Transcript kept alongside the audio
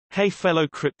Hey fellow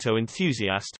crypto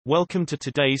enthusiast, welcome to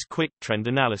today's quick trend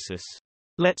analysis.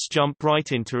 Let's jump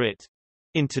right into it.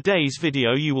 In today's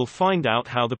video you will find out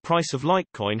how the price of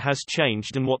Litecoin has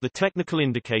changed and what the technical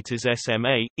indicators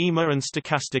SMA, EMA and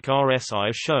stochastic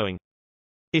RSI are showing.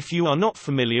 If you are not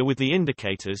familiar with the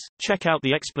indicators, check out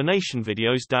the explanation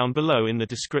videos down below in the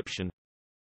description.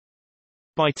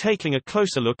 By taking a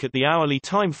closer look at the hourly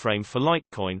time frame for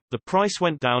Litecoin, the price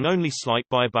went down only slight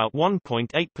by about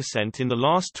 1.8% in the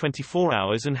last 24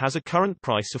 hours and has a current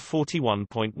price of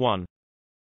 41.1.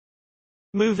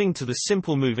 Moving to the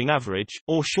simple moving average,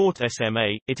 or short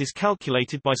SMA, it is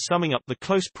calculated by summing up the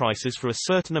close prices for a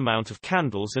certain amount of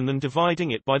candles and then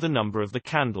dividing it by the number of the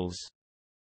candles.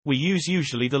 We use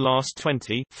usually the last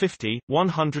 20, 50,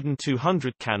 100 and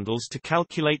 200 candles to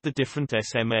calculate the different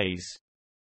SMAs.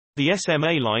 The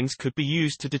SMA lines could be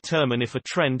used to determine if a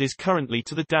trend is currently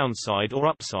to the downside or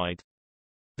upside.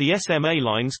 The SMA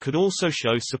lines could also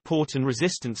show support and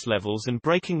resistance levels, and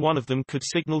breaking one of them could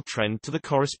signal trend to the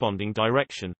corresponding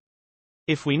direction.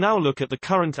 If we now look at the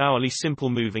current hourly simple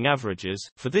moving averages,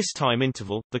 for this time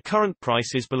interval, the current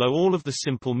price is below all of the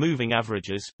simple moving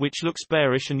averages, which looks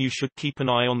bearish, and you should keep an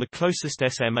eye on the closest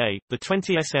SMA. The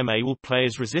 20 SMA will play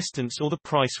as resistance, or the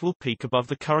price will peak above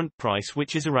the current price,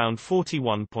 which is around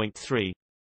 41.3.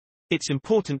 It's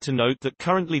important to note that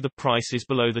currently the price is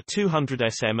below the 200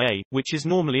 SMA, which is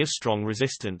normally a strong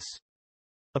resistance.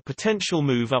 A potential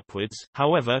move upwards,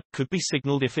 however, could be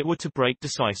signaled if it were to break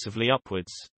decisively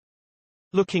upwards.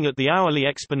 Looking at the hourly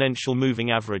exponential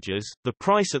moving averages, the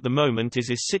price at the moment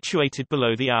is situated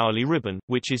below the hourly ribbon,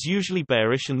 which is usually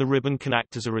bearish, and the ribbon can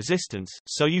act as a resistance,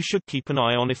 so you should keep an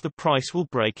eye on if the price will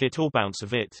break it or bounce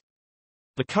of it.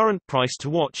 The current price to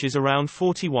watch is around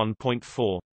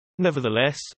 41.4.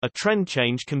 Nevertheless, a trend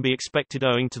change can be expected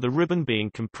owing to the ribbon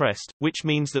being compressed, which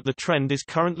means that the trend is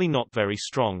currently not very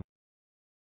strong.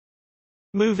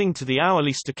 Moving to the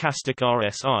hourly stochastic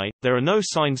RSI, there are no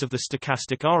signs of the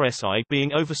stochastic RSI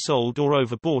being oversold or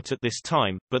overbought at this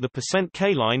time, but the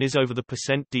 %K line is over the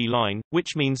 %D line,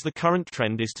 which means the current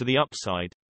trend is to the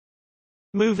upside.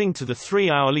 Moving to the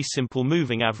 3-hourly simple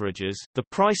moving averages, the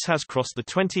price has crossed the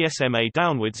 20 SMA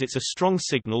downwards. It's a strong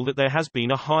signal that there has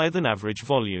been a higher than average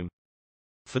volume.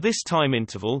 For this time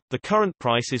interval, the current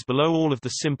price is below all of the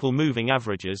simple moving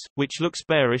averages, which looks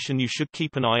bearish, and you should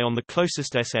keep an eye on the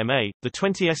closest SMA. The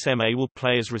 20 SMA will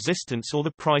play as resistance, or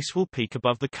the price will peak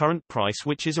above the current price,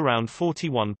 which is around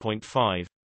 41.5.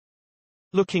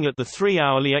 Looking at the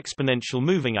 3-hourly exponential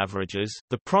moving averages,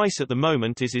 the price at the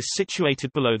moment is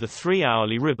situated below the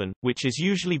 3-hourly ribbon, which is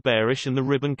usually bearish, and the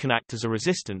ribbon can act as a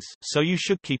resistance, so you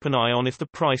should keep an eye on if the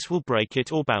price will break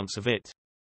it or bounce of it.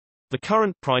 The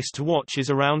current price to watch is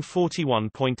around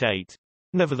 41.8.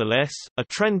 Nevertheless, a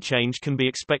trend change can be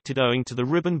expected owing to the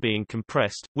ribbon being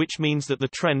compressed, which means that the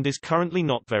trend is currently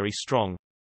not very strong.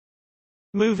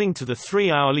 Moving to the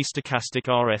 3-hourly stochastic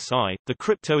RSI, the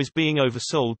crypto is being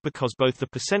oversold because both the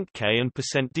 %K and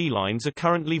 %D lines are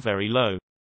currently very low.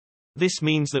 This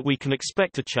means that we can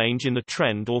expect a change in the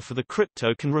trend, or for the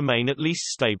crypto can remain at least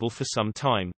stable for some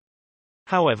time.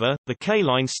 However, the K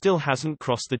line still hasn't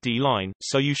crossed the D line,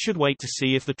 so you should wait to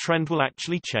see if the trend will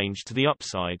actually change to the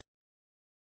upside.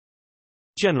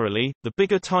 Generally, the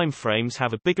bigger time frames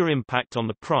have a bigger impact on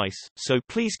the price, so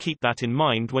please keep that in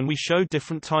mind when we show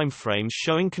different time frames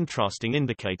showing contrasting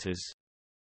indicators.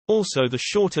 Also, the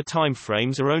shorter time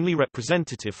frames are only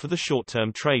representative for the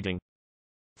short-term trading.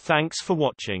 Thanks for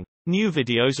watching. New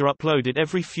videos are uploaded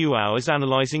every few hours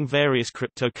analyzing various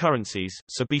cryptocurrencies,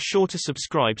 so be sure to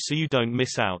subscribe so you don't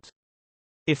miss out.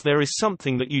 If there is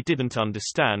something that you didn't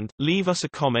understand, leave us a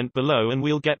comment below and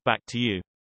we'll get back to you.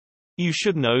 You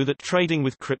should know that trading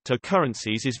with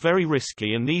cryptocurrencies is very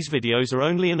risky, and these videos are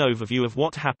only an overview of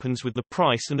what happens with the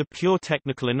price and a pure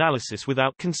technical analysis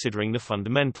without considering the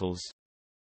fundamentals.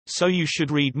 So you should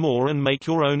read more and make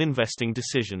your own investing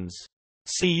decisions.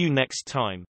 See you next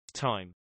time.